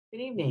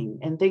Good evening,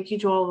 and thank you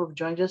to all who have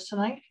joined us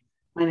tonight.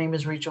 My name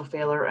is Rachel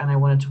Failer, and I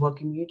wanted to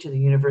welcome you to the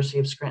University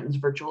of Scranton's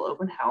virtual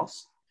open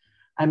house.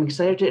 I'm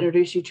excited to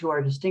introduce you to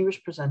our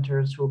distinguished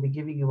presenters who will be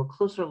giving you a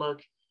closer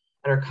look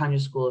at our Kanye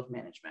School of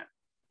Management.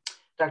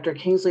 Dr.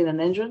 Kingsley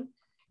Gnanendran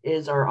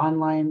is our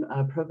online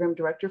program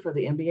director for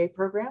the MBA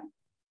program,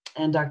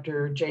 and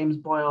Dr. James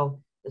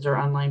Boyle is our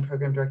online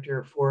program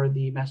director for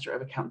the Master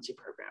of Accountancy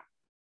program.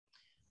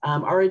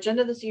 Our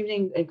agenda this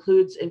evening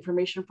includes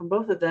information from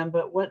both of them,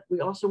 but what we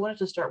also wanted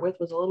to start with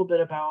was a little bit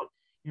about,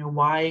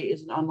 why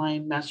is an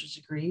online master's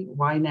degree,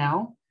 why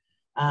now,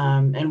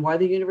 and why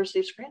the University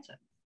of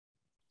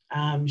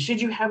Scranton.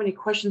 Should you have any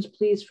questions,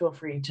 please feel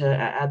free to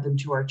add them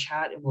to our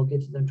chat, and we'll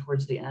get to them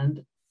towards the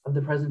end of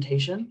the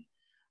presentation.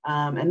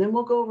 And then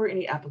we'll go over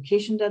any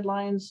application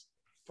deadlines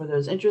for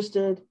those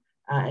interested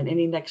and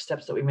any next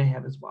steps that we may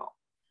have as well.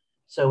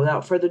 So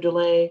without further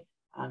delay,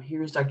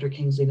 here's Dr.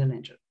 Kingsley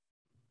Gnanendran.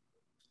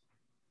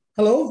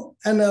 Hello,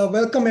 and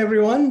welcome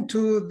everyone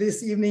to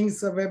this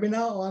evening's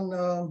webinar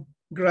on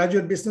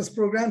graduate business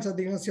programs at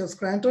the University of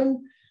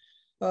Scranton.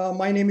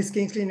 My name is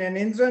Kingsley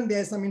Gnanendran.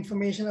 There's some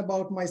information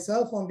about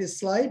myself on this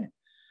slide.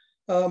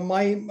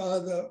 My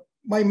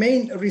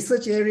main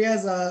research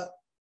areas are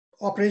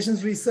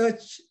operations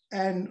research,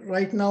 and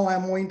right now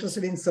I'm more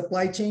interested in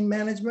supply chain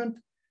management.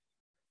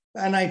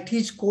 And I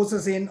teach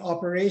courses in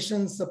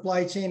operations,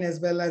 supply chain,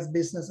 as well as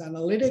business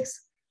analytics.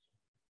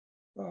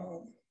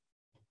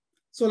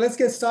 So let's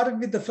get started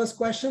with the first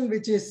question,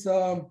 which is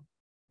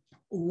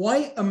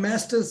why a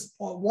master's,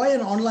 or why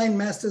an online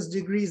master's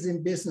degree is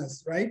in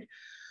business, right?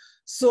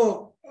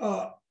 So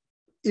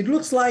it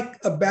looks like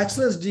a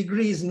bachelor's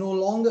degree is no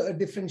longer a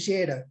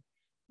differentiator,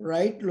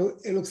 right?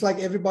 It looks like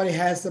everybody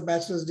has a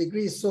bachelor's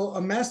degree. So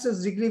a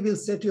master's degree will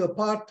set you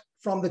apart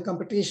from the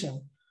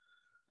competition.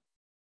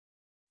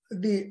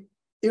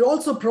 It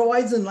also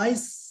provides a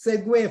nice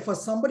segue for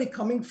somebody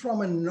coming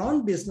from a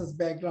non-business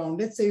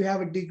background. Let's say you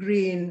have a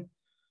degree in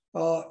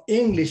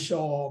English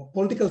or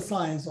political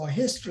science or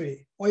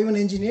history or even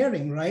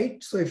engineering,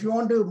 right? So if you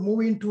want to move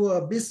into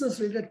a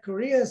business-related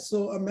career,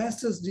 so a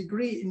master's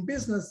degree in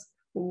business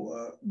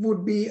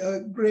would be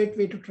a great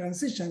way to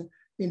transition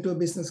into a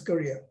business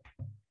career.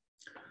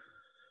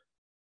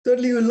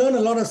 Thirdly, you learn a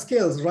lot of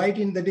skills, right?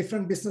 In the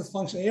different business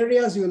function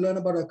areas, you learn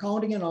about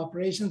accounting and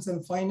operations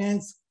and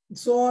finance and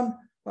so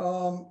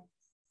on.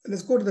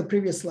 Let's go to the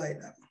previous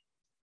slide.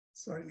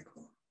 Sorry,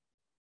 Nicole.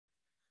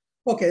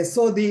 Okay,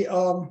 so we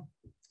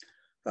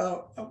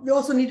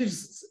also need to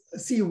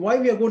see why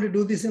we are going to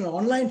do this in an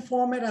online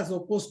format as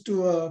opposed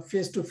to a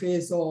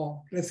face-to-face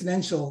or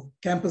residential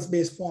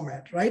campus-based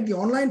format, right? The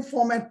online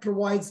format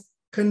provides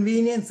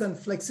convenience and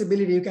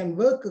flexibility. You can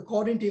work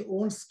according to your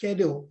own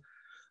schedule.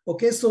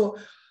 Okay, so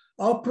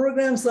our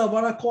programs are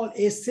what are called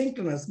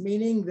asynchronous,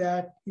 meaning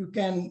that you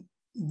can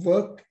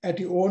work at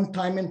your own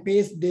time and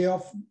pace, day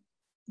of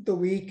the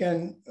week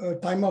and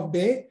time of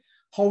day.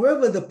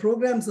 However, the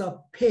programs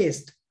are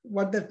paced.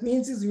 What that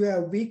means is you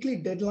have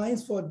weekly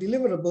deadlines for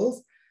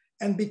deliverables,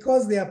 and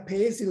because they are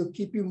paced, it will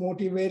keep you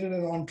motivated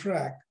and on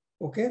track,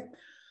 okay?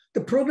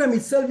 The program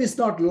itself is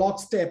not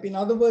lockstep. In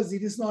other words,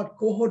 it is not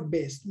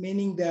cohort-based,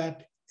 meaning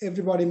that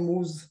everybody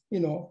moves,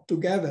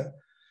 together.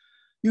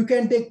 You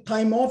can take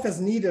time off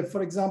as needed.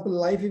 For example,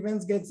 life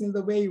events gets in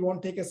the way, you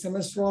want to take a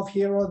semester off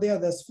here or there,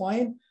 that's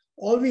fine.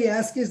 All we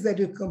ask is that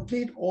you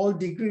complete all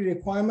degree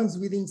requirements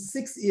within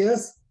 6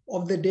 years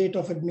of the date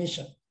of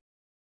admission.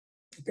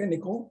 Okay,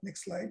 Nicole,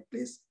 next slide,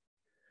 please.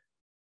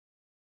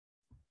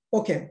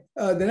 Okay,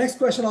 the next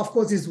question, of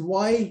course, is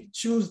why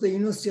choose the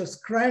University of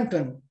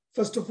Scranton?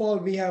 First of all,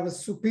 we have a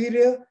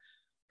superior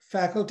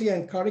faculty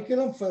and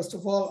curriculum. First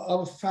of all,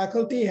 our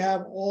faculty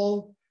have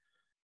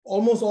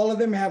almost all of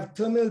them have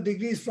terminal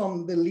degrees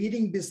from the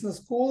leading business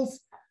schools.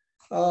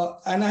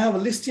 And I have a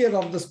list here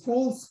of the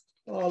schools.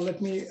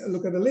 Let me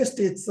look at the list.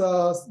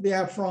 They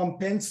are from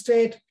Penn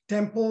State,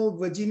 Temple,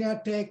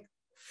 Virginia Tech,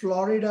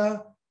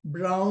 Florida,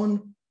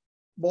 Brown,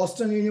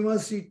 Boston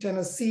University,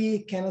 Tennessee,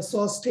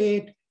 Kennesaw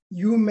State,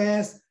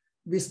 UMass,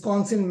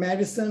 Wisconsin,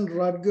 Madison,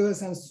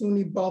 Rutgers, and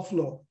SUNY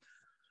Buffalo.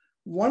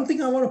 One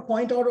thing I want to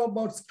point out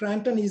about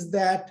Scranton is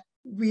that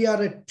we are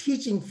a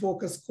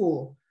teaching-focused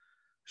school.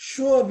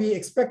 Sure, we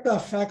expect our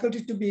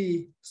faculty to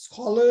be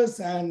scholars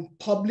and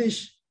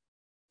publish,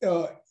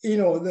 the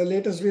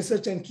latest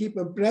research and keep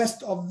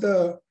abreast of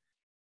the,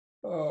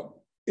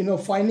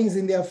 findings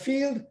in their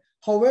field.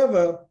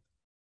 However,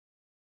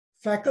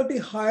 faculty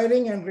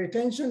hiring and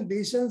retention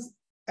decisions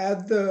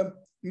at the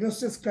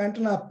University of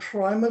Scranton are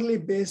primarily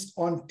based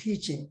on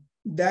teaching.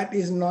 That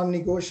is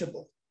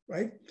non-negotiable,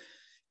 right?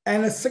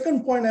 And a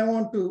second point I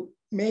want to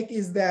make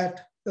is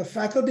that the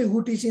faculty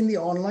who teach in the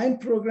online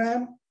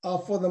program are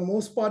for the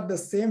most part the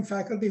same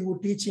faculty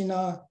who teach in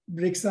our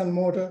bricks and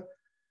mortar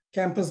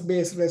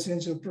campus-based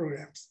residential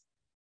programs.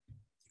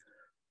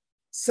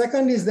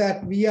 Second is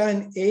that we are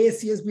an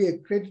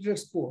AACSB-accredited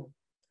school.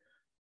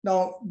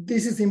 Now,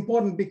 this is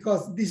important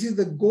because this is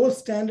the gold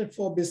standard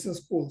for business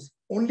schools.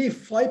 Only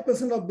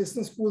 5% of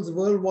business schools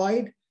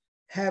worldwide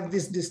have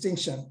this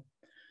distinction.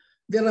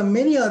 There are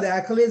many other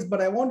accolades,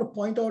 but I want to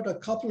point out a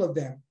couple of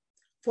them.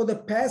 for the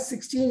past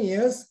 16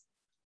 years,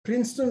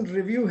 Princeton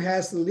Review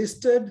has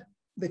listed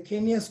the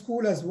Kenya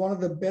School as one of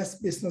the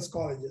best business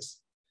colleges.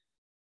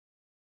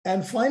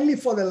 And finally,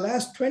 for the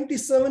last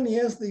 27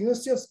 years, the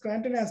University of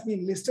Scranton has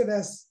been listed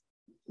as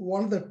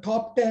one of the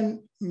top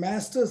 10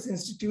 master's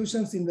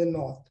institutions in the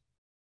North.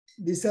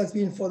 This has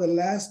been for the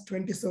last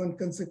 27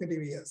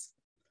 consecutive years.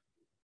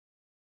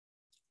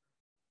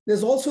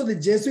 There's also the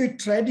Jesuit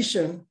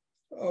tradition,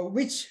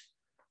 which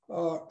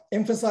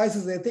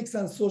emphasizes ethics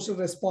and social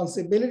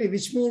responsibility,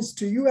 which means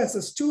to you as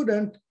a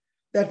student,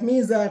 that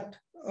means that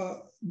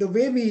the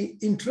way we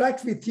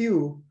interact with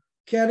you,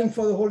 caring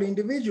for the whole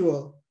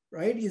individual,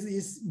 right,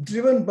 is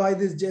driven by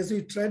this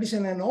Jesuit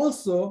tradition. And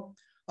also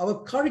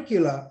our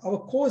curricula, our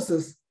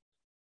courses,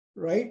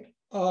 right,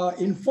 are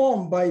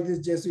informed by this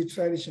Jesuit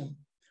tradition.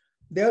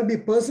 There will be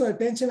personal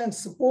attention and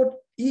support.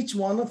 Each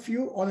one of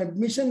you on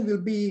admission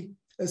will be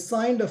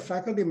assigned a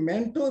faculty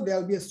mentor. There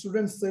will be a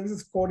student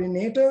services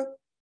coordinator.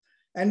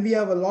 And we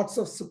have lots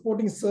of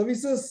supporting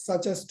services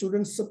such as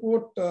student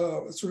support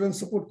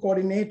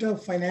coordinator,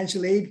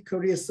 financial aid,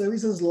 career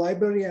services,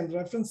 library and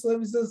reference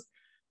services.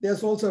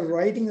 There's also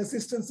writing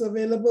assistance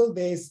available.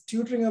 There's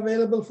tutoring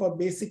available for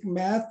basic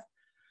math.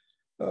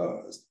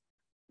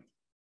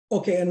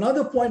 Okay,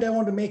 another point I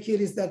want to make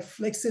here is that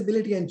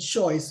flexibility and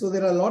choice. So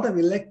there are a lot of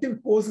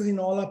elective courses in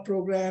all our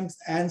programs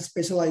and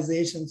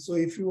specializations. So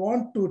if you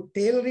want to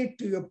tailor it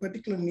to your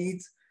particular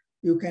needs,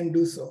 you can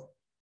do so.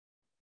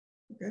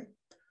 Okay.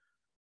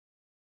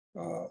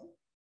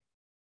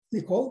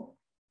 Nicole?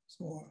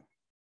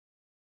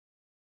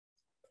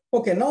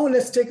 Okay, now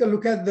let's take a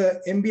look at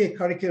the MBA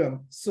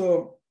curriculum.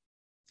 So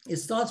it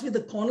starts with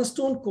the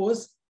cornerstone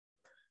course.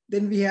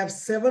 Then we have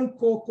 7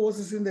 core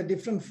courses in the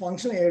different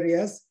function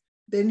areas.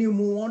 Then you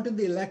move on to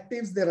the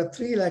electives. There are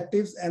 3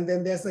 electives, and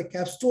then there's a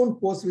capstone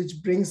course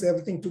which brings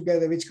everything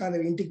together, which kind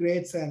of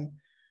integrates and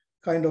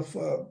kind of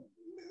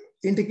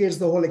integrates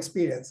the whole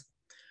experience.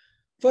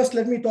 First,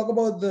 let me talk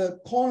about the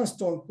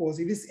cornerstone course.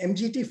 It is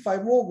MGT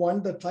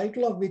 501, the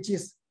title of which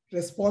is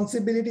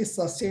Responsibility,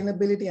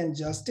 Sustainability, and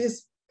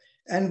Justice.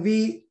 And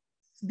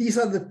these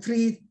are the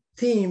 3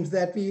 themes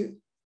that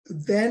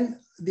then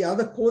the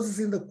other courses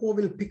in the core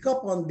will pick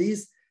up on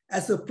these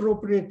as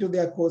appropriate to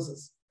their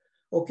courses.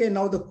 Okay,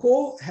 now the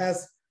core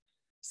has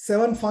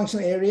 7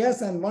 functional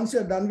areas. And once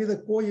you're done with the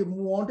core, you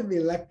move on to the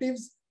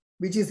electives,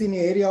 which is in the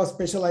area of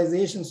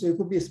specialization. So you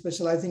could be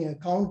specializing in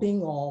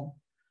accounting or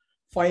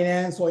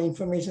finance or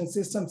information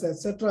systems,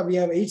 etc. We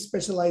have 8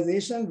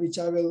 specializations, which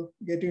I will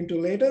get into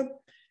later.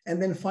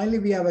 And then finally,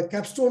 we have a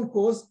capstone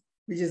course,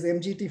 which is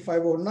MGT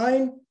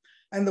 509.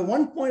 And the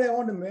one point I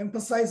want to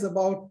emphasize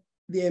about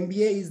the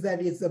MBA is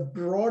that it's a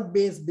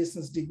broad-based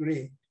business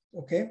degree,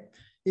 okay?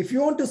 If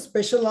you want to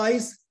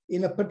specialize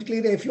in a particular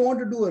area, if you want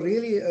to do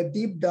a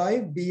deep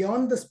dive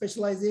beyond the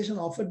specialization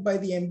offered by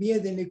the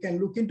MBA, then you can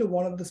look into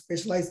one of the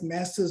specialized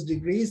master's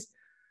degrees,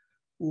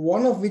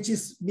 one of which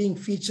is being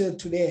featured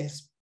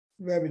today's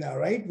webinar,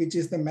 right? Which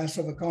is the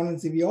Master of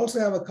Accountancy. We also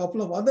have a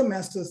couple of other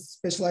master's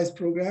specialized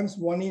programs,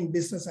 one in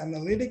business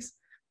analytics,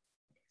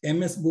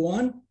 MS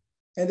Buan,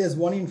 and there's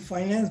one in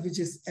finance, which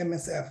is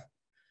MSF.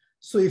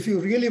 So if you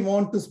really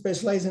want to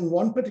specialize in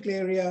one particular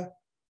area,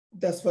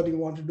 that's what you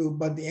want to do.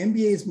 But the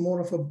MBA is more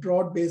of a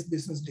broad-based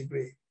business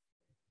degree.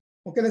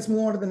 Okay, let's move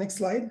on to the next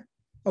slide.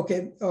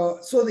 Okay,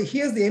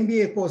 here's the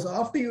MBA course.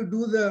 After you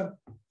do the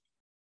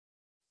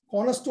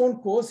cornerstone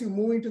course, you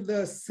move into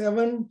the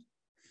 7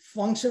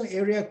 function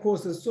area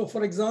courses. So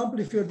for example,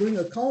 if you're doing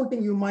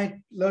accounting, you might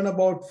learn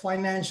about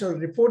financial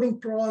reporting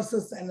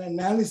process and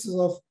analysis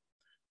of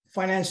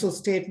financial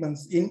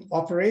statements. In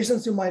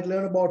operations, you might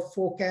learn about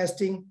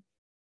forecasting,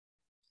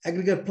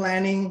 aggregate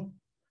planning,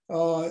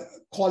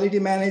 quality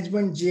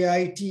management,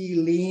 JIT,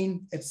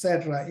 lean,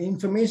 etc. In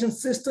information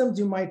systems,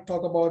 you might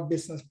talk about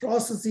business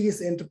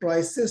processes,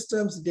 enterprise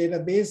systems,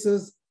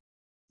 databases,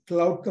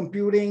 cloud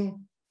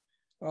computing,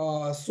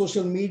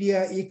 social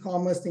media,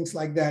 e-commerce, things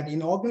like that.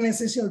 In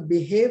organizational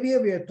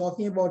behavior, we are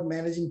talking about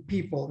managing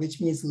people, which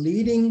means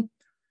leading,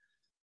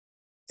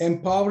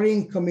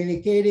 empowering,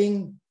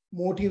 communicating,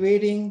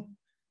 motivating,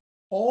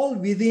 all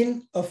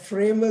within a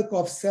framework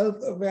of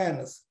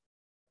self-awareness.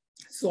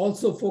 So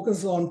also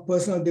focus on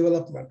personal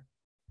development.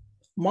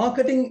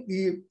 Marketing,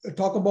 we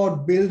talk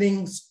about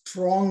building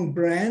strong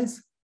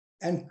brands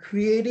and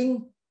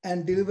creating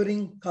and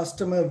delivering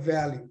customer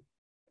value.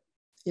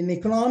 In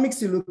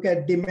economics, you look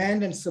at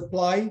demand and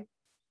supply,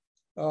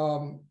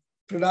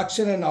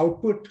 production and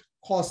output,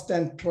 cost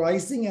and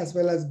pricing, as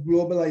well as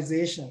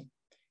globalization.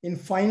 In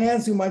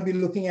finance, you might be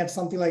looking at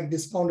something like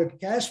discounted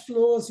cash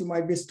flows. You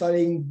might be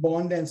studying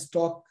bond and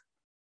stock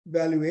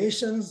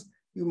valuations.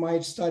 You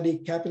might study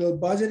capital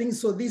budgeting.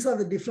 So these are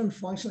the different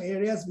functional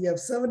areas. We have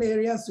 7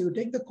 areas. So you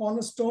take the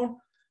cornerstone,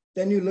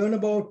 then you learn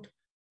about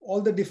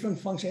all the different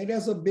functional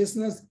areas of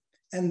business,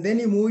 and then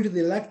you move to the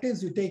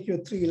electives. You take your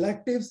 3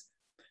 electives.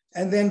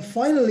 And then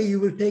finally, you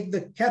will take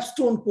the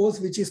capstone course,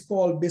 which is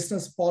called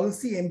Business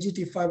Policy,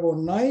 MGT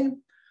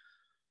 509,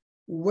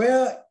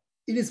 where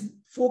it is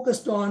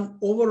focused on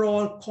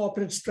overall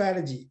corporate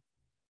strategy.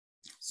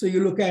 So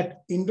you look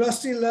at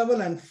industry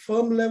level and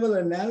firm level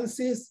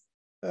analysis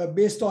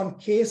based on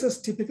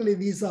cases. Typically,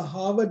 these are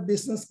Harvard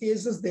business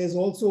cases. There's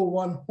also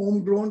one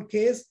homegrown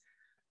case.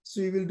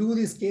 So you will do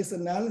this case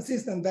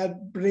analysis, and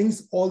that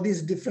brings all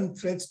these different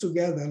threads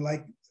together.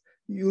 Like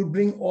you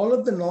bring all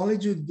of the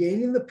knowledge you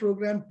gain in the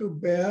program to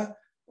bear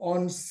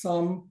on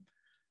some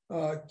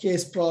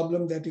case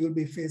problem that you'll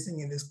be facing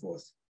in this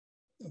course.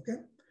 Okay,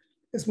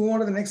 let's move on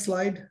to the next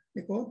slide,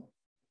 Nicole.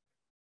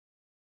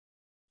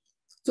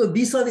 So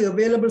these are the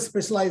available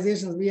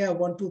specializations. We have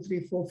 1, 2, 3,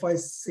 4, 5,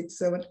 6,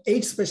 7,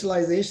 8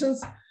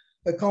 specializations: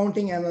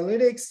 accounting,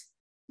 analytics,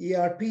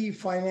 ERP,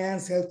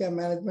 finance, healthcare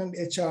management,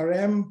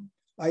 HRM,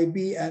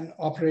 IB, and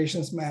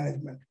operations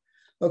management.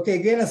 Okay,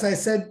 again, as I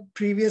said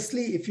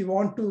previously, if you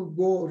want to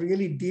go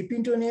really deep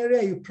into an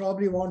area, you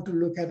probably want to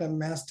look at a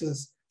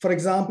master's. For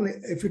example,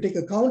 if you take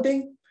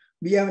accounting,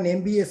 we have an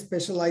MBA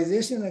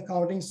specialization in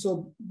accounting.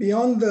 So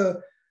beyond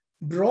the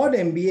broad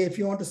MBA, if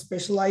you want to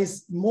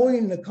specialize more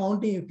in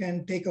accounting, you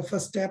can take a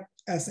first step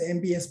as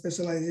an MBA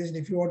specialization.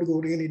 If you want to go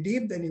really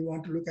deep, then you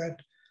want to look at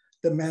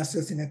the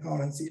master's in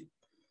accountancy.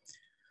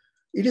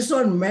 It is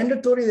not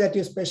mandatory that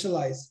you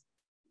specialize.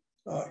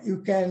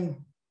 You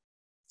can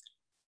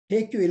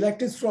take your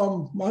electives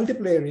from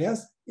multiple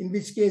areas, in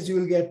which case you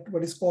will get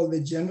what is called the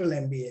general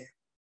MBA,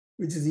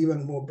 which is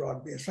even more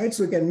broad-based, right?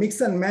 So you can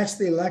mix and match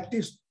the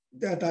electives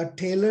that are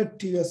tailored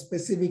to your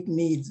specific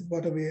needs,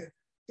 whatever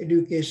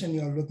education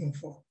you're looking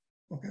for,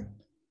 okay?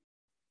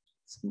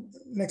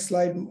 Next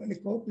slide,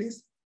 Nicole,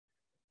 please.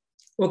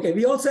 Okay,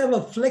 we also have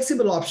a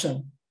flexible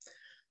option.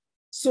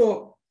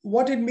 So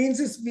what it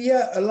means is we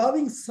are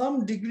allowing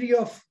some degree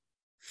of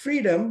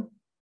freedom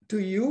to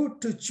you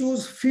to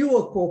choose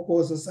fewer core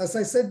courses. As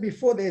I said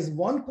before, there's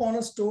 1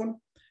 cornerstone,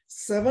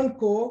 7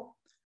 core,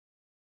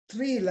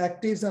 3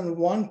 electives, and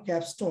 1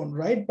 capstone,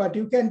 right? But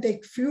you can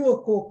take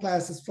fewer core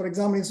classes. For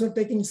example, instead of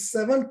taking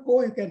 7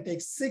 core, you can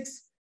take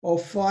 6 or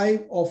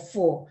 5 or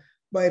 4.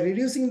 By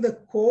reducing the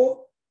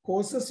core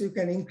courses, you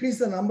can increase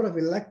the number of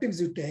electives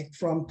you take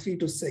from 3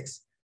 to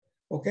 6,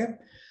 okay?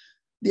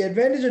 The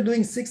advantage of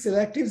doing 6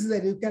 electives is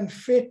that you can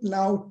fit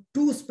now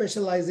 2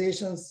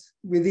 specializations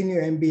within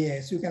your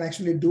MBA. So you can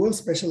actually dual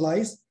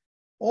specialize,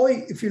 or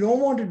if you don't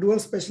want to dual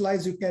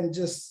specialize, you can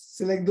just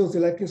select those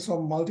electives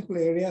from multiple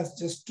areas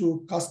just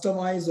to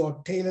customize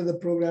or tailor the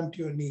program to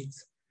your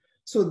needs.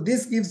 So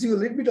this gives you a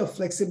little bit of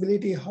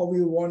flexibility how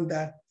you want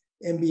that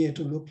MBA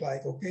to look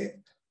like, okay?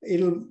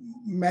 It'll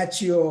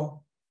match your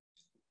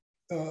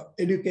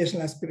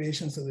educational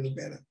aspirations a little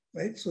better,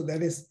 right? So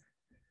that is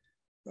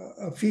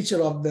a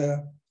feature of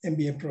the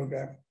MBA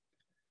program.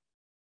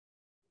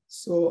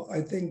 So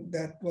I think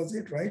that was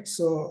it, right?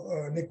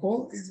 So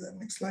Nicole, is the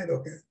next slide,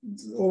 okay.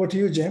 Over to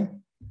you,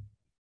 Jim.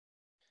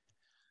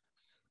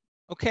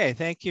 Okay,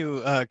 thank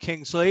you,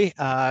 Kingsley.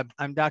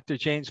 I'm Dr.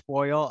 James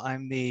Boyle.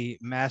 I'm the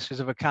Masters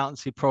of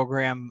Accountancy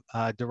Program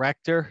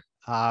Director.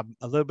 A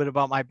little bit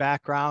about my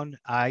background.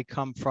 I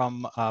come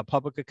from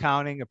public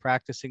accounting, a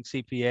practicing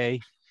CPA,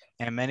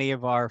 and many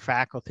of our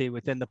faculty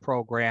within the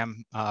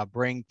program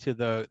bring to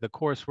the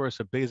coursework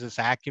a business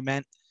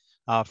acumen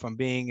from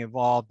being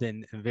involved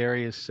in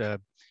various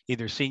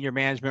either senior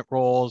management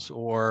roles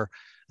or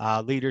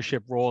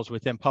leadership roles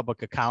within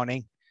public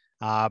accounting.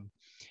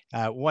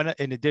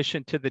 In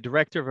addition to the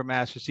director of a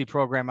Master's C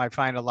program, I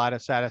find a lot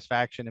of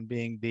satisfaction in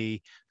being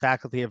the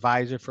faculty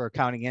advisor for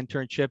accounting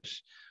internships.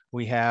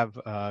 We have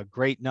a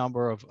great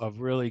number of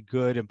really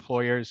good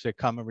employers that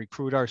come and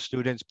recruit our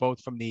students,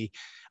 both from the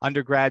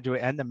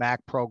undergraduate and the MAcc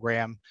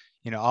program,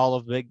 you know, all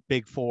of the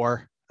big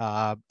four,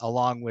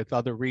 along with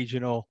other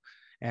regional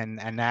and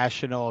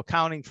national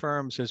accounting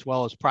firms, as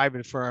well as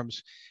private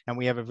firms. And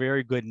we have a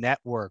very good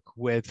network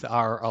with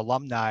our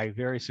alumni,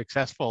 very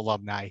successful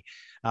alumni,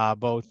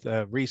 both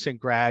recent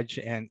grads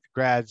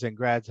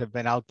have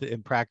been out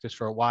in practice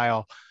for a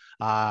while.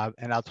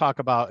 And I'll talk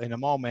about in a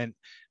moment,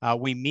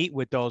 we meet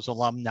with those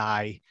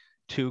alumni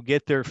to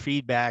get their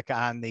feedback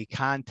on the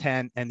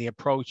content and the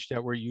approach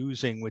that we're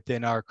using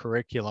within our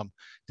curriculum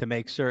to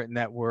make certain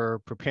that we're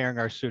preparing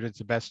our students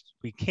the best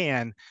we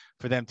can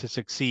for them to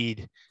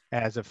succeed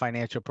as a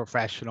financial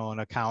professional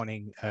and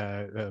accounting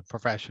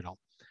professional.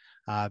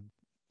 Can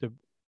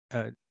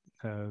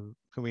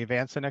we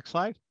advance the next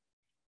slide?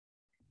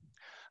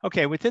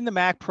 Okay, within the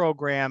MAcc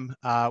program,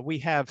 we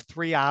have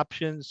 3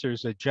 options.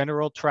 There's a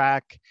general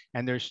track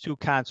and there's 2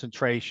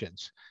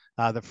 concentrations.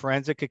 The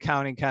forensic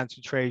accounting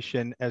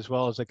concentration, as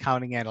well as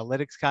accounting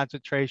analytics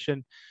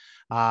concentration.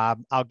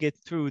 I'll get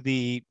through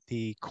the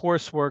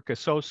coursework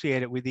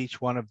associated with each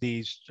one of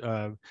these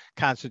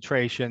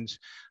concentrations.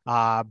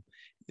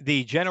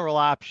 The general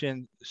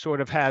option sort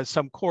of has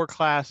some core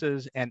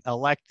classes and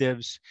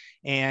electives,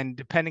 and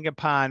depending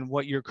upon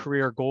what your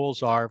career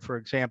goals are, for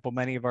example,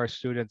 many of our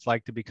students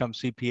like to become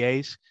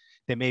CPAs.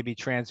 They may be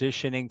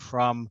transitioning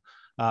from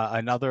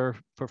another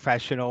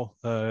professional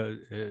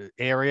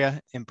area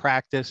in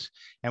practice,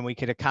 and we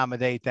could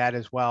accommodate that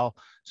as well.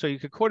 So you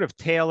could sort of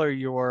tailor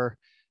your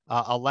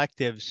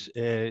electives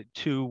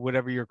to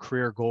whatever your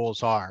career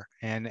goals are.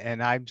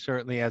 And I'm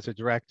certainly, as a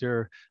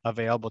director,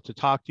 available to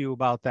talk to you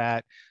about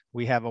that.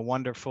 We have a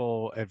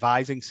wonderful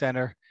advising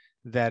center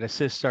that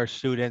assists our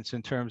students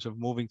in terms of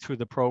moving through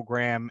the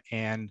program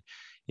and,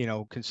 you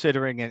know,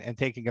 considering and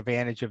taking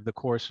advantage of the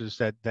courses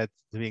that's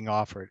being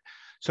offered.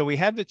 So we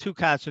have the 2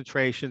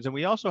 concentrations, and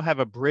we also have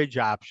a bridge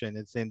option.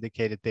 It's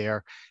indicated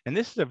there. And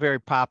this is a very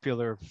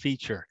popular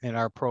feature in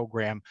our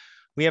program.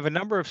 We have a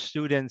number of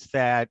students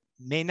that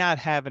may not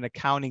have an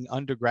accounting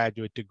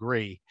undergraduate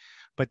degree,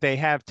 but they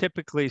have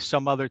typically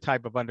some other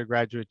type of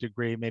undergraduate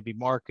degree, maybe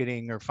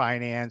marketing or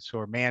finance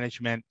or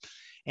management.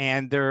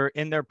 And they're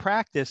in their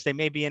practice, they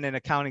may be in an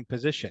accounting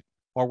position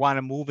or want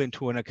to move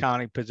into an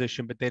accounting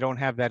position, but they don't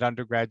have that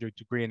undergraduate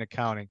degree in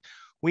accounting.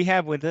 We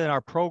have within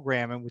our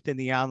program and within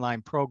the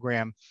online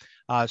program,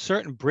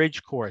 certain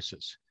bridge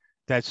courses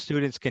that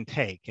students can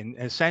take. And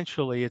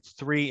essentially it's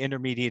 3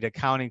 intermediate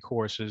accounting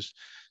courses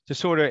to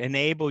sort of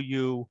enable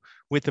you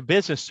with a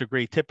business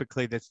degree,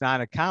 typically that's not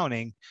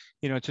accounting,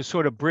 you know, to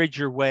sort of bridge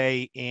your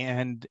way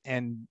and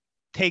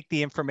take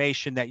the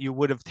information that you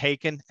would have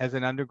taken as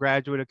an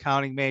undergraduate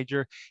accounting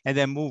major and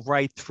then move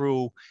right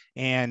through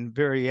and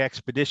very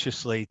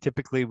expeditiously,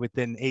 typically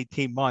within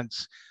 18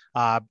 months,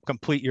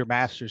 complete your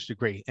master's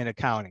degree in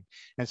accounting.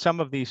 And some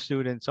of these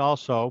students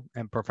also,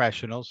 and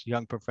professionals,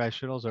 young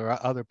professionals or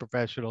other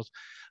professionals,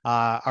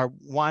 are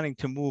wanting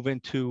to move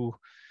into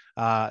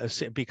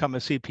become a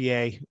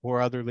CPA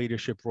or other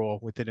leadership role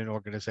within an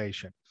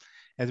organization.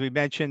 As we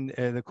mentioned,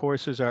 the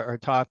courses are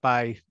taught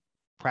by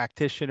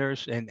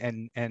practitioners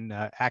and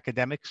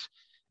academics,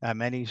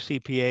 many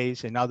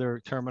CPAs and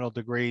other terminal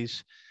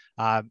degrees.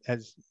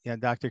 As you know,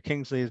 Dr.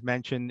 Kingsley has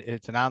mentioned,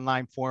 it's an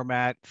online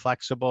format,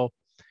 flexible.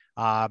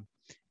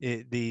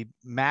 The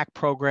MAcc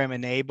program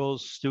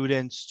enables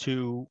students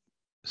to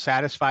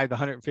satisfy the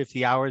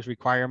 150 hours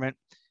requirement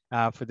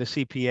for the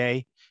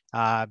CPA.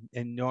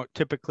 And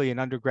typically an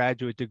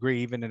undergraduate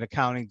degree, even in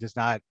accounting, does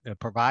not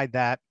provide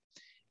that.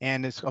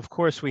 And it's, of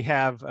course, we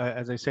have,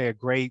 as I say, a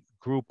great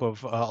group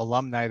of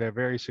alumni that are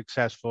very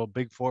successful,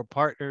 Big Four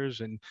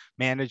partners and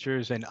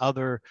managers and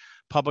other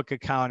public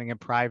accounting and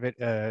private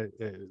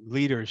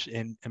leaders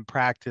in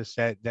practice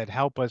that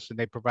help us, and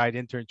they provide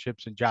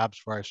internships and jobs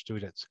for our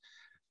students.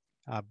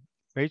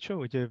 Rachel,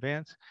 would you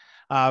advance?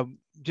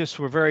 Just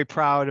we're very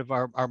proud of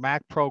our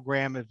MAcc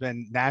program. Has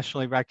been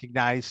nationally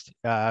recognized,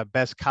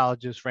 best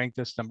colleges ranked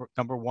as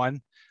number 1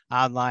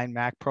 online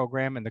MAcc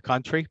program in the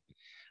country.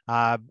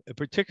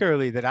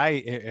 Particularly that I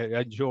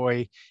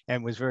enjoy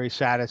and was very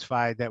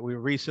satisfied that we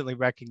were recently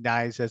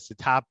recognized as the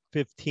top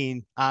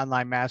 15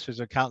 online master's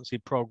accountancy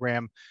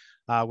program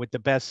with the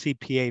best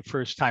CPA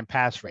first-time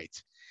pass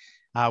rates.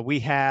 We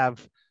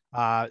have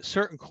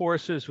certain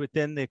courses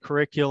within the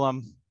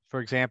curriculum,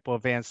 for example,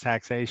 advanced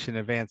taxation,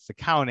 advanced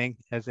accounting,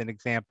 as an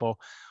example,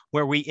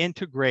 where we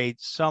integrate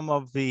some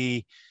of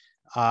the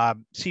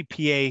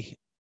CPA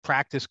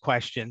practice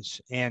questions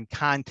and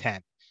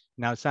content.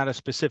 Now, it's not a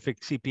specific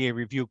CPA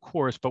review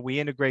course, but we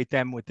integrate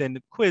them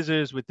within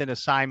quizzes, within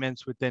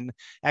assignments, within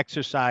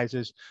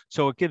exercises.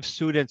 So it gives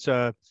students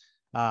a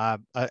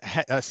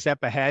step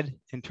ahead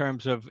in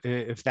terms of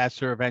if that's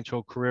their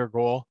eventual career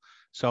goal.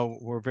 So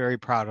we're very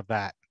proud of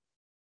that.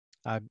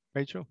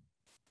 Rachel,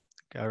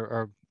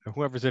 or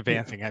whoever's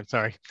advancing, yeah. I'm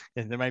sorry.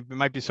 There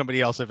might be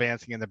somebody else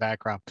advancing in the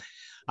background.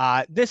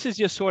 This is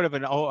just sort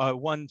of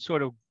one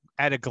sort of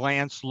at a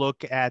glance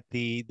look at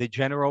the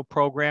general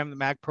program, the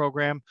MAcc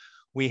program.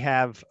 We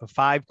have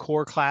 5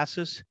 core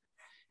classes.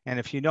 And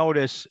if you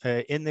notice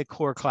in the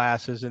core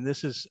classes, and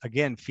this is,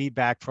 again,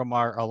 feedback from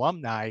our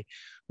alumni,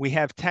 we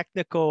have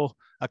technical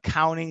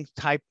accounting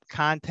type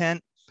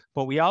content,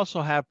 but we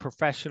also have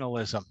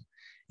professionalism,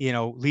 you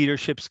know,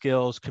 leadership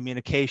skills,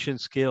 communication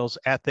skills,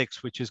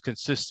 ethics, which is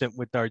consistent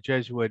with our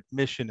Jesuit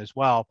mission as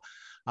well.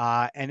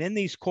 And in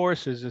these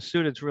courses, the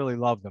students really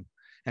love them.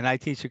 And I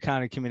teach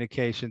accounting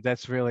communications.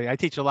 I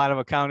teach a lot of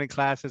accounting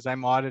classes.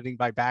 I'm auditing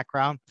by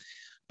background.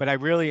 But I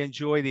really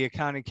enjoy the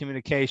accounting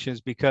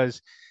communications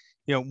because,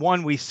 you know,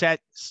 one, we set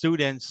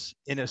students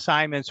in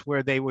assignments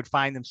where they would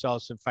find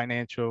themselves in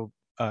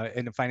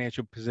a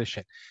financial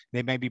position.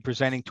 They may be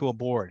presenting to a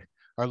board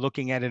or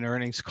looking at an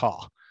earnings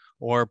call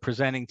or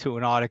presenting to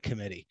an audit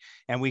committee.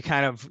 And we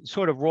kind of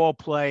sort of role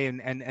play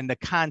and the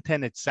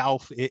content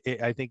itself,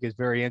 I think is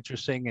very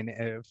interesting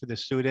and for the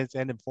students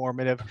and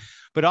informative.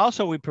 But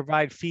also we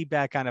provide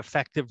feedback on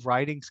effective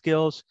writing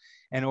skills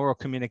and oral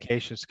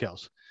communication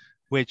skills,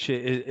 which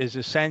is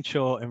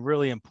essential and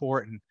really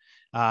important.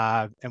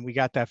 And we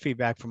got that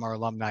feedback from our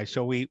alumni.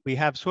 So we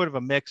have sort of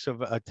a mix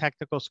of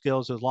technical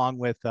skills along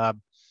with, you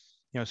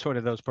know, sort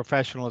of those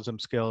professionalism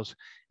skills.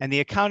 And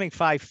the Accounting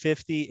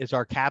 550 is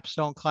our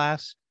capstone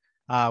class,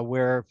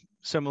 where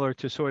similar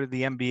to sort of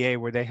the MBA,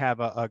 where they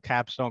have a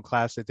capstone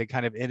class that they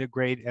kind of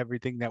integrate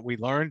everything that we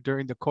learned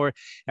during the course.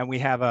 And we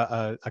have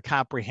a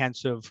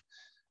comprehensive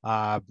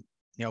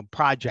you know,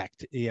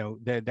 project, you know,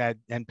 that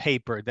and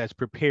paper that's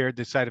prepared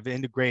to sort of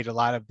integrate a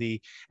lot of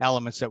the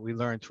elements that we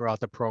learned throughout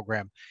the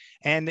program.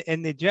 And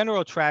in the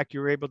general track,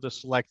 you're able to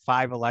select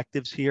 5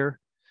 electives here,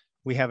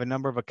 We have a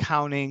number of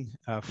accounting,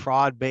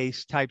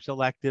 fraud-based types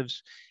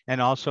electives,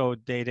 and also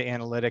data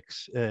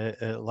analytics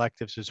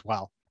electives as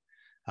well.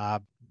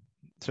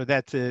 So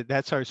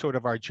that's our sort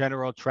of our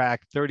general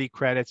track, 30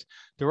 credits.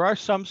 There are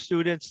some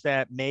students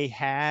that may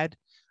had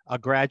a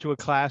graduate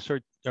class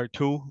or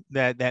two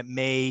that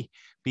may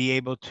be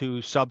able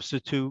to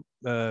substitute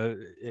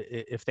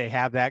if they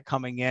have that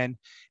coming in,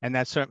 and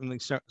that's certainly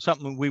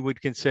something we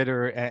would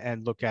consider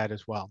and look at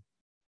as well.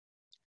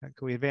 Can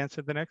we advance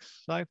to the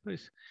next slide,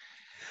 please?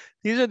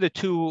 These are the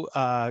two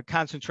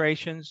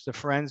concentrations, the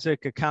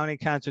forensic accounting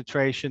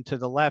concentration to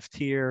the left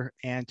here,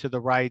 and to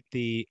the right,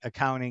 the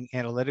accounting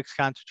analytics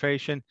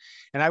concentration.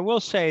 And I will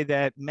say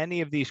that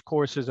many of these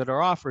courses that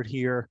are offered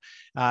here,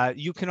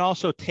 you can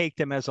also take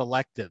them as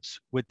electives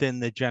within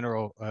the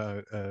general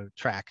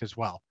track as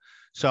well.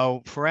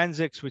 So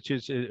forensics, which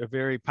is a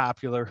very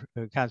popular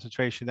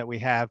concentration that we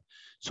have,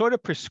 sort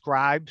of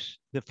prescribes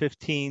the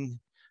 30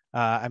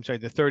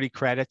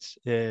 credits,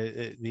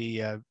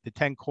 the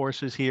 10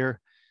 courses here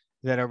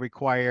that are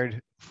required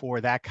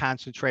for that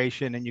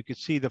concentration. And you can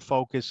see the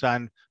focus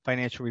on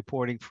financial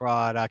reporting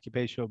fraud,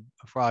 occupational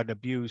fraud and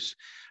abuse.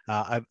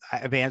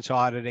 Advanced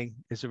auditing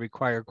is a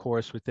required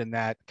course within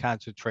that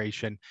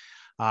concentration.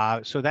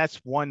 So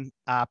that's one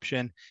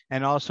option.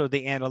 And also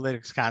the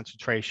analytics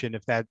concentration,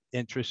 if that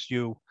interests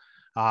you.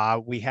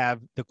 We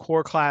have the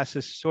core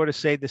classes sort of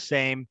stay the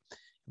same,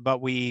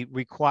 but we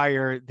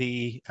require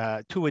the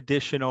 2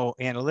 additional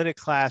analytic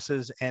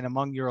classes, and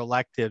among your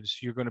electives,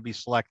 you're going to be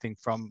selecting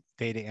from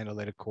data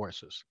analytic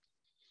courses.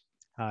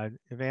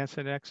 Advance to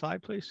the next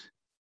slide, please.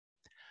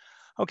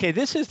 Okay,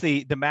 this is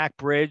the MAcc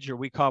Bridge, or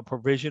we call it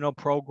provisional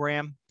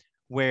program,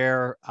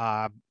 where,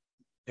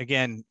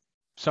 again,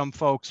 some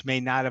folks may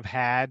not have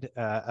had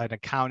an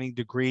accounting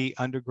degree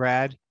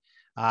undergrad,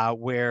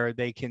 where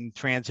they can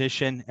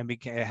transition and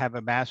have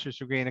a master's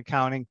degree in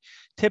accounting.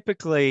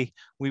 Typically,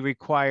 we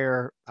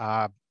require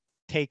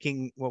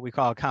taking what we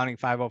call accounting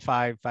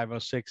 505,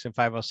 506, and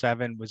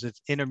 507, was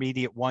its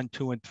intermediate 1,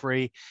 2, and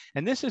 3.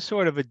 And this is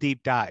sort of a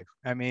deep dive.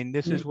 I mean,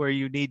 this is where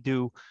you need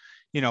to,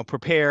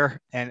 prepare,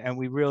 and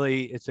we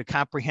really, it's a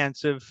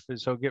comprehensive,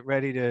 so get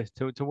ready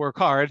to work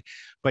hard.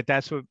 But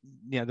that's what,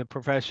 the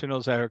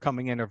professionals that are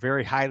coming in are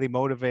very highly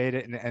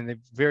motivated, and they're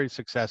very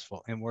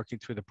successful in working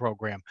through the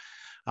program.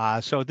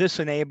 So this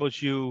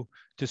enables you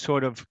to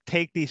sort of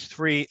take these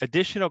 3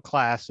 additional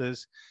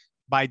classes.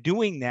 By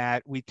doing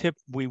that,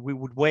 we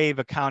would waive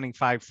accounting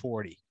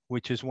 540,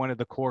 which is one of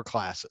the core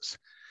classes.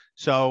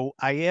 So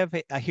I have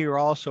here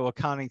also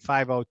accounting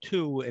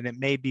 502, and it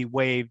may be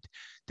waived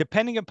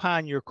depending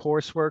upon your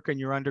coursework and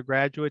your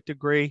undergraduate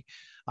degree.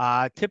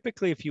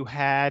 Typically, if you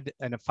had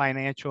a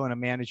financial and a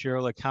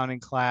managerial accounting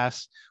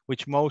class,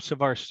 which most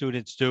of our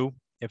students do,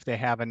 if they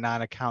have a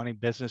non-accounting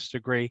business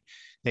degree,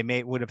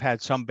 they would have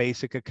had some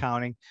basic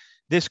accounting.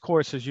 This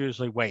course is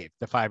usually waived,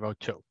 the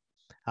 502.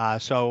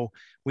 So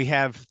we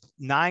have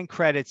 9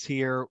 credits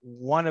here.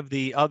 One of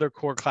the other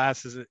core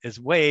classes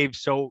is waived.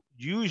 So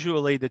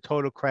usually the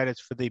total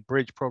credits for the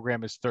bridge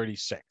program is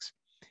 36.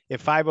 If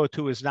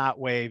 502 is not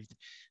waived,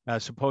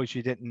 suppose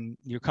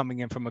you're coming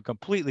in from a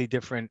completely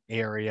different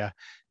area,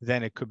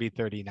 then it could be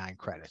 39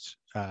 credits.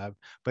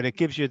 But it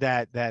gives you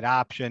that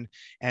option,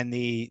 and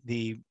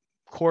the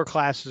core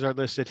classes are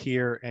listed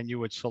here, and you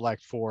would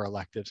select 4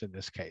 electives in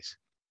this case.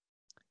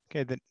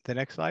 Okay, the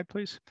next slide,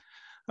 please.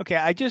 Okay,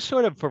 I just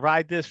sort of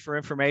provide this for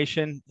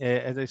information.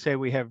 As I say,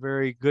 we have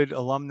very good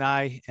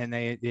alumni, and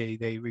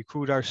they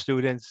recruit our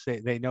students.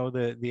 They know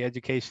the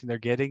education they're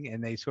getting,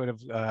 and they sort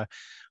of,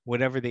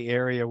 whatever the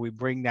area, we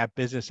bring that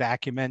business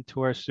acumen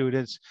to our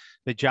students.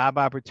 The job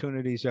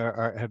opportunities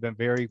have been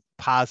very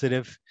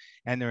positive,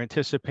 and they're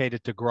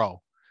anticipated to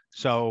grow.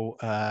 So,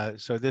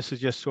 so this is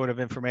just sort of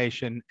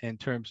information in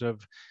terms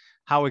of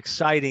how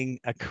exciting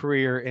a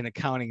career in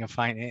accounting, a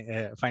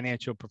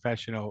financial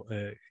professional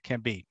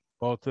can be.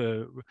 Both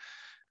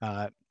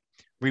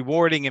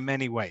rewarding in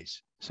many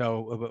ways.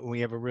 So we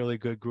have a really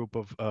good group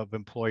of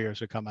employers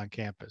who come on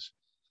campus.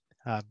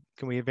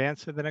 Can we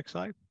advance to the next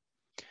slide?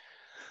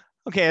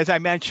 Okay, as I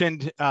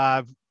mentioned,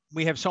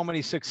 we have so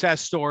many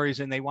success stories,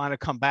 and they want to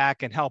come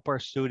back and help our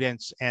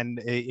students. And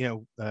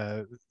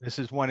this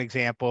is one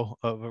example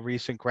of a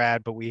recent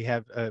grad, but we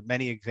have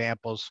many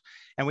examples.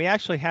 And we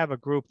actually have a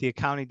group, the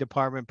Accounting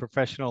Department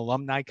Professional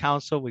Alumni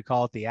Council. We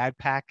call it the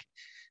AACSB-accredited,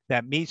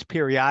 that meets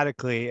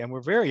periodically, and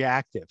we're very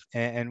active.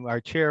 And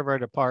our chair of our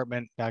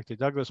department, Dr.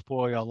 Douglas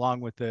Boyle, along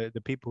with the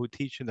people who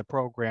teach in the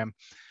program,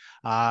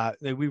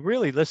 we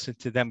really listen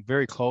to them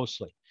very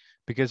closely,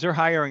 because they're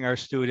hiring our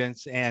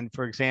students. And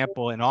for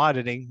example, in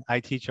auditing, I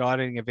teach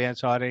auditing,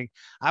 advanced auditing.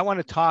 I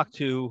want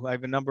to I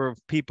have a number of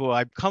people,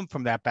 I've come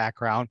from that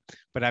background,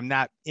 but I'm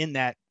not in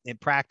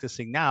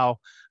practicing now.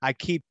 I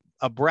keep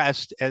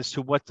abreast as to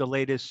what the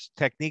latest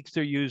techniques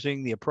they're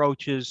using, the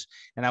approaches,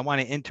 and I want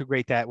to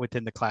integrate that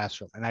within the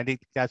classroom. And I think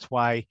that's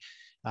why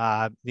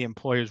the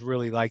employers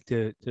really like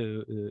to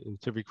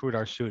recruit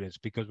our students,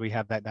 because we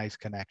have that nice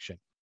connection.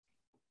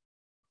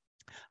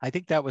 I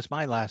think that was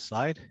my last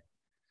slide.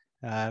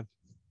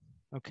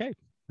 Okay,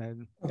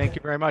 and thank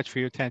you very much for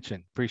your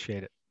attention.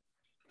 Appreciate it.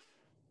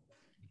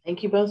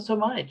 Thank you both so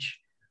much.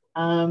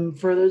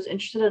 For those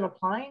interested in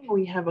applying,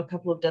 we have a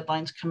couple of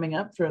deadlines coming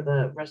up for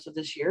the rest of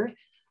this year.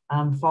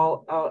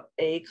 Fall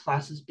A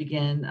classes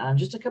begin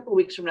just a couple of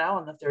weeks from now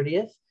on the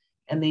 30th,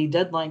 and the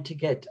deadline to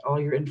get all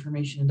your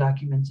information and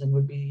documents in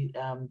would be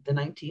the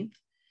 19th.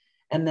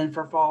 And then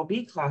for Fall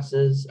B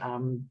classes,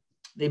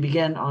 they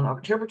begin on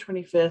October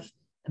 25th,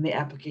 and the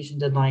application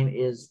deadline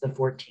is the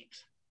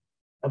 14th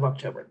of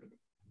October.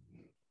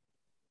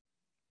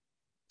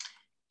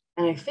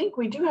 And I think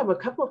we do have a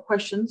couple of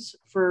questions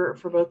for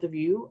both of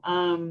you.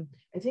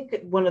 I think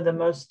one of the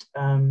most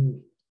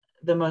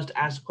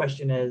asked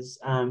question is,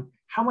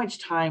 how much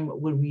time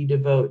would we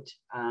devote,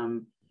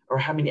 or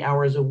how many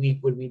hours a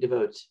week would we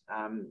devote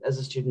as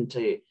a student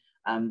to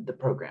the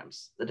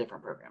programs, the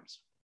different programs?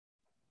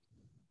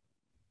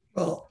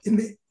 Well, in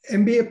the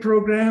MBA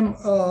program,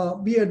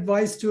 we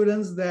advise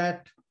students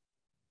that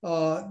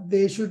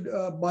they should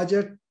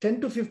budget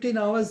 10 to 15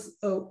 hours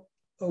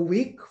a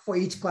week for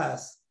each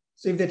class.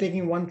 So if they're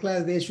taking one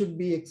class, they should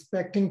be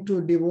expecting to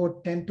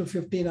devote 10 to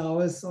 15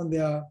 hours on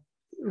their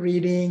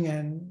reading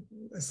and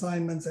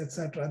assignments,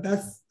 etc.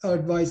 That's our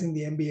advice in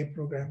the MBA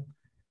program.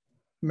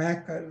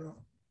 Mac, I don't know.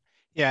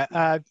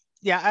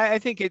 Yeah, I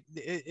think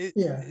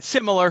it's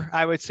similar,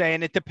 I would say,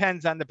 and it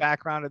depends on the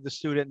background of the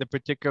student in the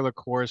particular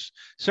course.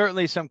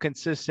 Certainly some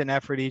consistent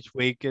effort each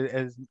week.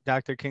 As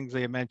Dr.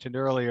 Kingsley had mentioned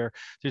earlier,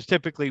 there's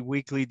typically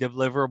weekly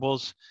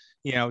deliverables.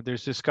 You know,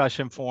 there's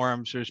discussion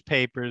forums, there's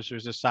papers,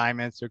 there's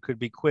assignments, there could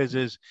be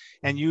quizzes,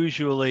 and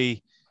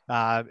usually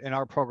in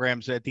our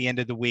programs at the end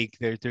of the week,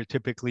 they're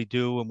typically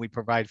due and we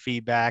provide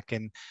feedback.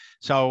 And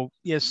so,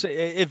 yes,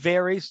 it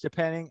varies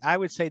depending. I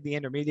would say the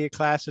intermediate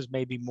classes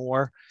maybe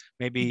more,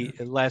 maybe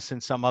less than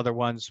some other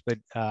ones, but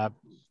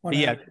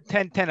yeah,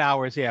 10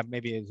 hours, yeah,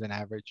 maybe is an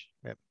average.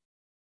 Yep.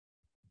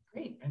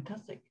 Great,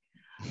 fantastic.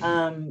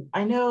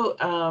 I know,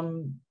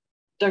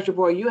 Dr.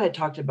 Boyle, you had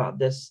talked about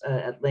this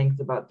at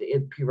length about the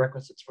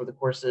prerequisites for the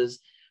courses,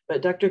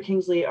 but Dr.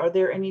 Kingsley, are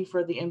there any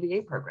for the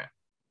MBA program?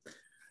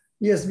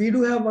 Yes, we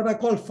do have what I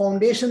call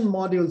foundation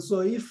modules. So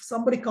if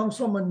somebody comes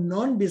from a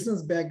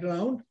non-business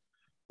background,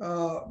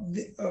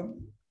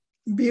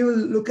 we will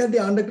look at the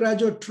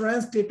undergraduate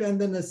transcript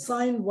and then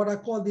assign what I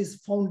call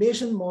these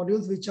foundation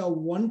modules, which are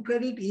 1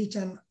 credit each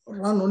and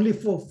run only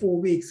for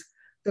 4 weeks.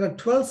 There are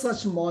 12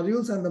 such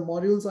modules, and the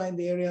modules are in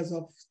the areas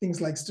of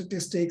things like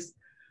statistics,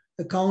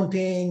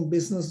 accounting,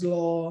 business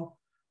law,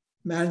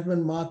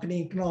 management,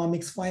 marketing,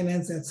 economics,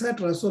 finance,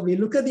 etc. So we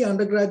look at the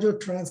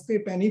undergraduate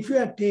transcript, and if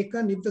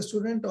the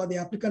student or the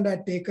applicant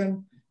had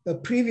taken the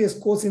previous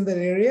course in that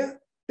area,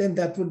 then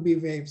that would be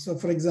waived. So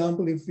for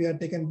example, if we had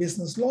taken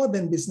business law,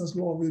 then business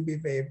law will be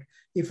waived.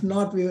 If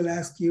not, we will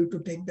ask you to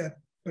take that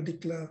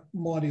particular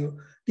module.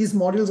 These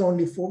modules are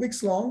only 4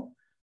 weeks long,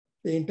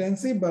 they're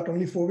intensive, but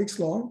only 4 weeks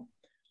long,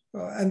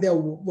 and they're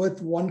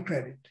worth 1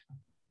 credit.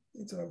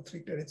 It's about 3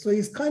 credits. So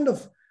it's kind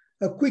of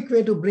a quick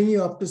way to bring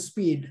you up to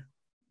speed,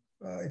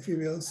 if you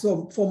will.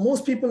 So for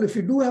most people, if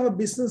you do have a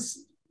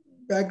business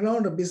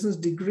background, a business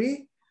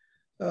degree,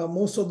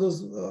 most of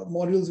those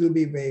modules will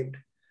be waived.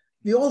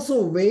 We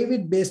also waive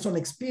it based on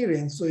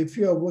experience. So if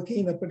you are working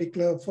in a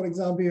particular, for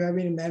example, you have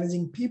been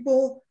managing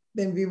people,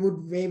 then we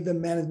would waive the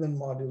management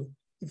module.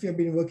 If you have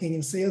been working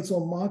in sales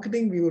or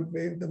marketing, we would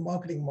waive the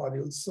marketing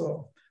module.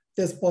 So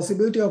there's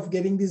possibility of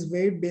getting this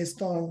waived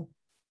based on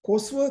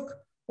coursework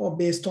or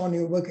based on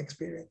your work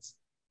experience.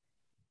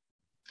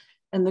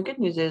 And the good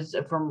news is,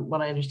 from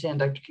what I understand,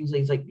 Dr. Kingsley,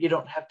 is like you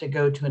don't have to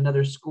go to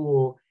another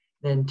school,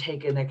 then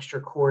take an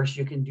extra course.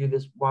 You can do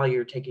this while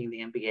you're taking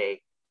the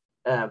MBA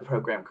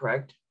program,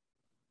 correct?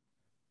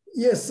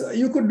 Yes,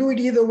 you could do it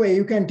either way.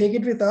 You can take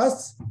it with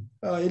us.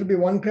 It'll be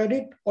 1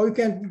 credit, or you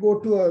can go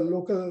to a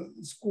local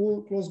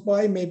school close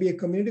by, maybe a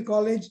community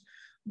college.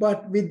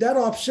 But with that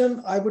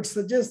option, I would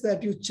suggest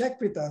that you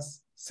check with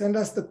us. Send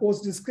us the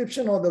course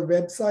description or the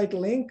website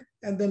link,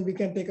 and then we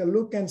can take a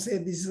look and say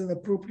this is an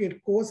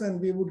appropriate course, and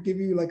we would give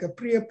you like a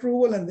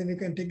pre-approval, and then you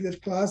can take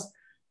that class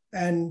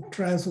and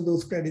transfer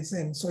those credits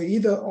in. So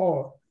either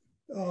or,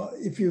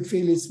 if you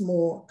feel it's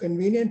more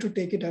convenient to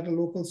take it at a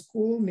local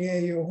school near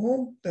your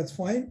home, that's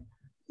fine.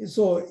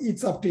 So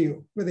it's up to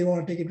you whether you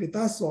want to take it with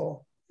us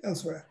or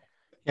elsewhere.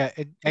 Yeah,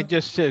 and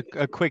just a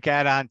quick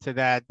add-on to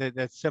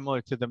that's similar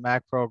to the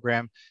MAcc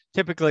program.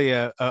 Typically,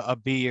 a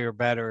B or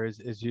better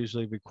is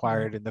usually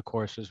required in the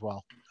course as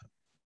well.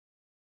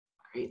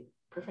 Great,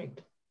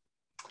 perfect.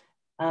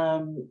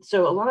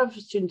 So a lot of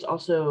students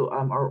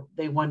also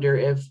they wonder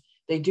if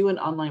they do an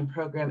online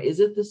program, is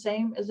it the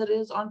same as it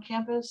is on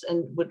campus?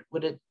 And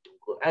would it,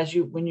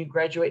 when you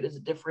graduate, does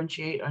it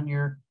differentiate on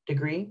your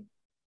degree?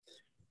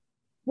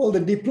 Well,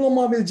 the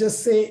diploma will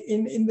just say,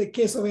 in the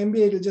case of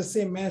MBA, it will just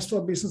say Master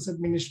of Business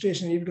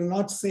Administration. It will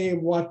not say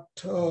what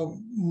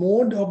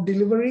mode of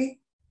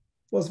delivery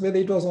was, whether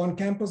it was on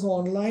campus or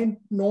online,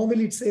 nor will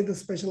it say the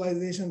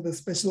specialization. The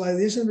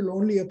specialization will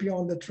only appear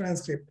on the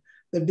transcript.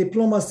 The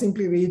diploma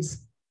simply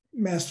reads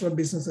Master of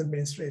Business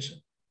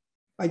Administration.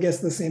 I guess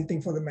the same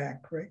thing for the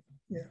MAcc, right?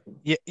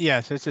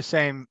 Yes, it's the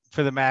same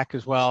for the MAC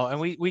as well. And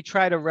we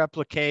try to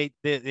replicate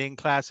the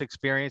in-class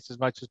experience as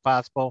much as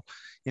possible.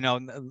 You know,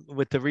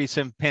 with the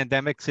recent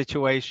pandemic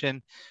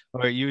situation,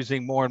 we're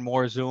using more and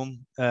more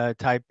Zoom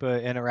type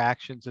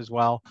interactions as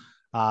well.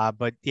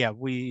 But yeah,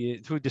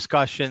 we through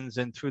discussions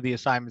and through the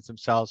assignments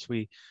themselves,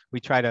 we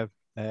try to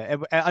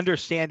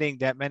understanding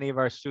that many of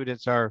our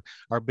students are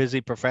busy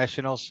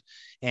professionals,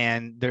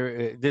 and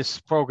this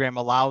program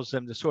allows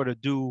them to sort of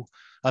do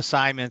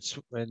assignments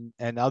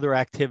and other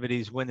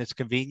activities when it's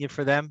convenient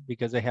for them,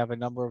 because they have a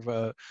number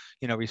of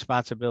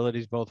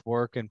responsibilities, both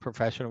work and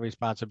professional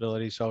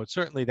responsibilities. So it's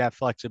certainly that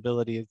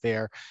flexibility is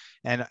there,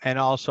 and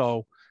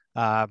also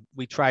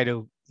we try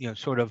to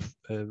sort of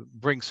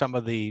bring some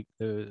of the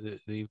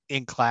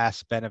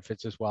in-class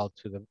benefits as well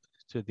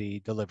to the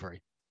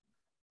delivery.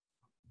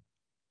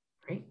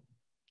 Great.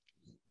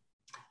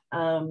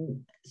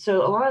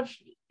 So a lot of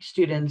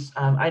students,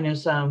 I know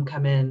some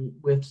come in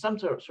with some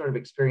sort of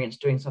experience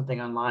doing something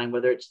online,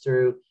 whether it's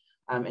through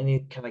any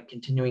kind of like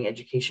continuing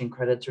education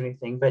credits or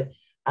anything. But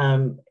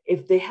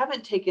if they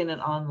haven't taken an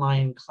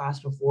online class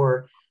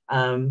before,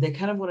 they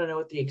kind of want to know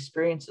what the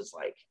experience is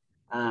like.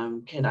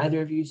 Can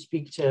either of you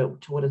speak to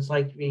what it's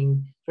like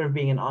being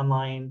an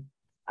online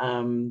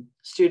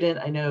student?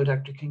 I know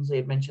Dr. Kingsley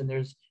had mentioned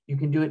you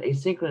can do it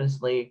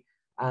asynchronously,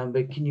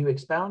 but can you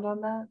expound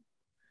on that?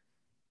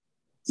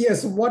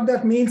 Yes, what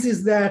that means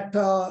is that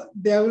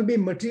there will be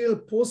material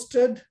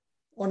posted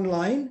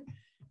online.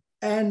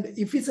 And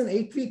if it's an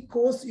 8-week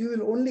course, you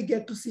will only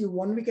get to see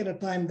 1 week at a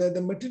time. The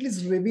material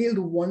is revealed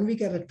 1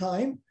 week at a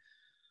time.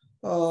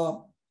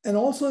 And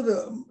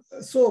also,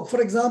 so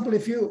for example,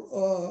 if you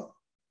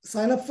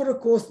sign up for a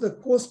course, the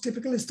course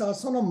typically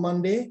starts on a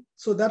Monday.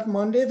 So that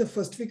Monday, the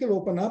first week will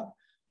open up,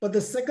 but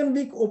the second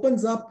week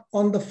opens up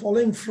on the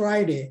following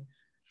Friday.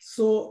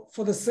 So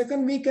for the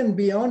second week and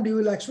beyond, you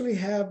will actually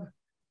have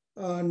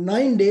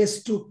 9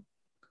 days to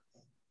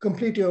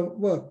complete your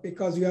work,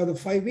 because you have the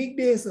 5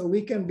 weekdays, a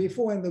weekend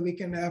before and the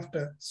weekend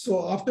after.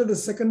 So after the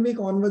second week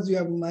onwards, you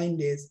have 9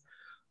 days.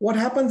 What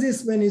happens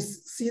is when you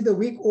see the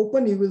week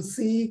open, you will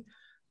see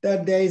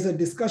that there is a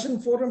discussion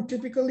forum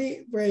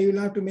typically, where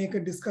you'll have to make a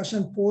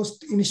discussion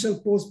initial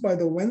post by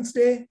the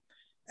Wednesday.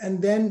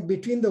 And then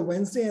between the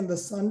Wednesday and the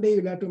Sunday,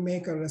 you'll have to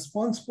make a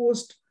response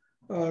post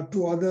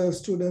to other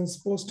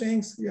students'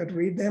 postings. You have to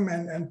read them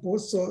and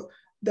post. So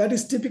that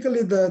is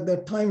typically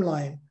the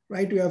timeline,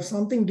 right? You have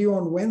something due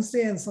on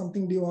Wednesday and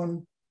something due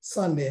on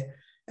Sunday.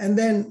 And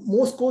then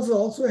most courses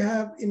also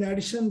have, in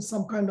addition,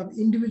 some kind of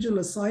individual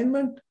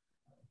assignment,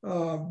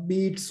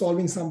 be it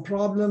solving some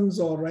problems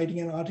or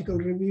writing an article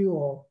review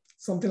or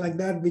something like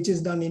that, which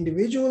is done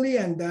individually.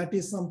 And that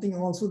is something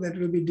also that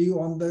will be due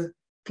on the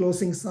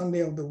closing Sunday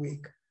of the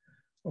week,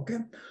 okay?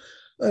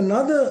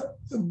 Another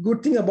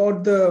good thing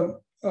about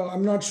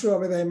I'm not sure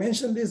whether I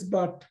mentioned this,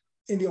 but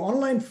in the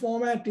online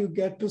format, you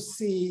get to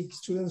see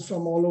students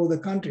from all over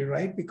the country,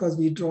 right? Because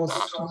we draw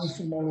students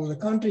from all over the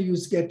country. You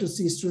get to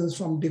see students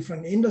from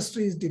different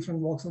industries, different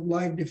walks of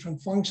life,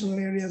 different functional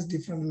areas,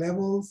 different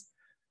levels,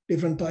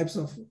 different types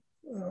of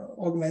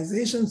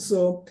organizations.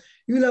 So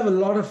you will have a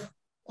lot of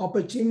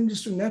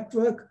opportunities to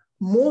network,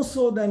 more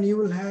so than you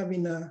will have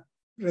in a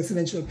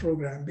residential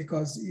program,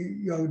 because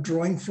you are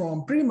drawing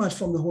from pretty much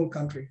from the whole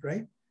country,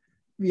 right?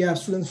 We have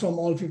students from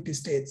all 50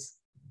 states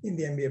in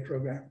the MBA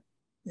program.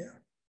 Yeah.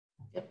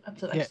 Yep,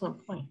 that's an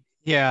excellent point.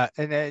 Yeah,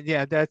 and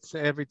yeah, that's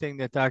everything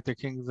that Dr.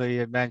 Kingsley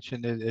had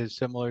mentioned is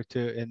similar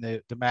to in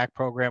the MAC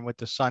program, with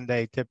the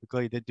Sunday,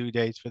 typically the due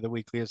dates for the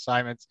weekly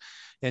assignments.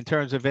 In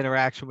terms of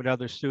interaction with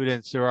other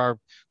students, there are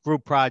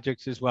group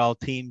projects as well,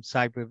 team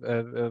type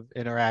of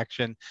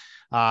interaction.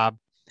 And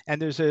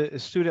there's a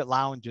student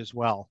lounge as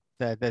well,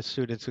 that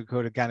students who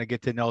go to kind of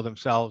get to know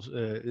themselves,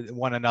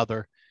 one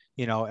another,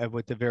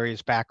 with the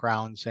various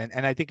backgrounds.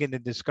 And I think in the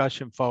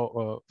discussion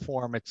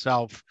forum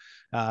itself,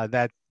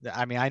 I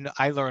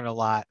learn a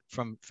lot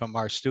from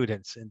our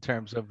students in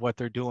terms of what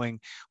they're doing,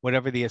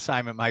 whatever the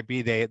assignment might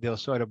be. They'll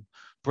sort of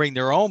bring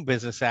their own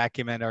business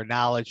acumen or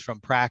knowledge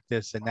from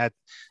practice. And that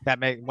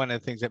one of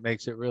the things that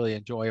makes it really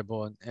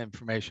enjoyable and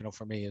informational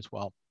for me as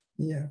well.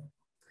 Yeah.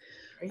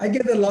 I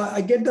get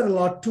that a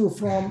lot too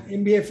from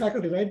MBA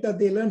faculty, right? That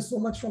they learn so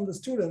much from the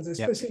students,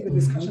 especially in the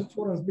discussion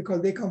forums,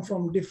 because they come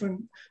from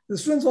the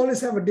students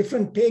always have a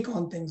different take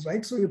on things,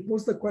 right? So you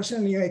pose the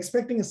question, you're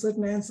expecting a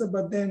certain answer,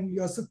 but then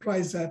you're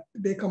surprised that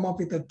they come up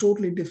with a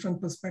totally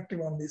different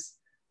perspective on this.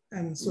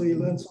 And so you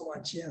learn so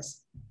much.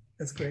 Yes,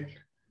 that's great.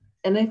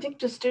 And I think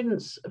the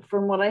students,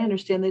 from what I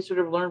understand, they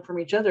sort of learn from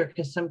each other,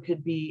 because some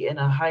could be in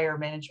a higher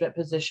management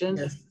position,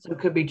 some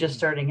could be just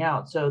starting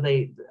out. So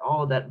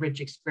all of that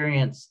rich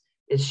experience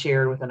is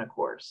shared within a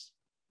course.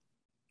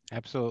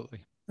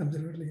 Absolutely.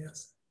 Absolutely,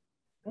 yes.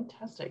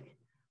 Fantastic.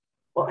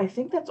 Well, I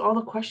think that's all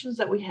the questions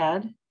that we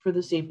had for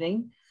this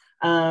evening.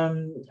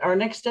 Our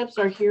next steps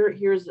are here.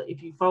 Here's,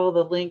 if you follow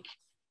the link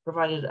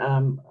provided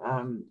on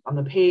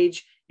the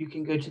page, you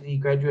can go to the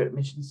graduate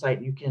admission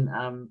site. You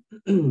can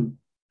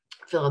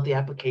fill out the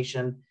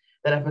application.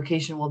 That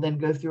application will then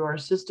go through our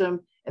system,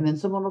 and then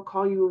someone will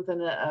call you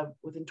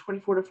within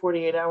 24 to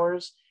 48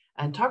 hours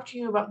and talk to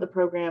you about the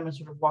program and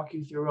sort of walk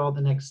you through all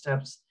the next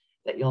steps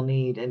that you'll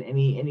need and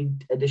any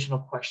additional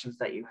questions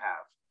that you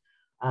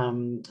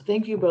have.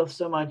 Thank you both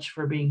so much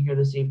for being here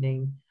this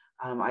evening.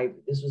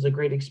 This was a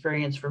great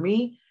experience for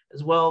me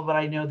as well, but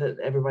I know that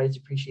everybody's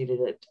appreciated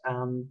it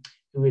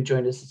who had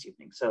joined us this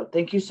evening. So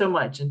thank you so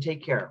much and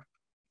take care.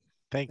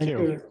 Thank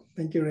you.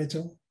 Thank you,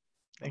 Rachel.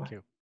 Thank you.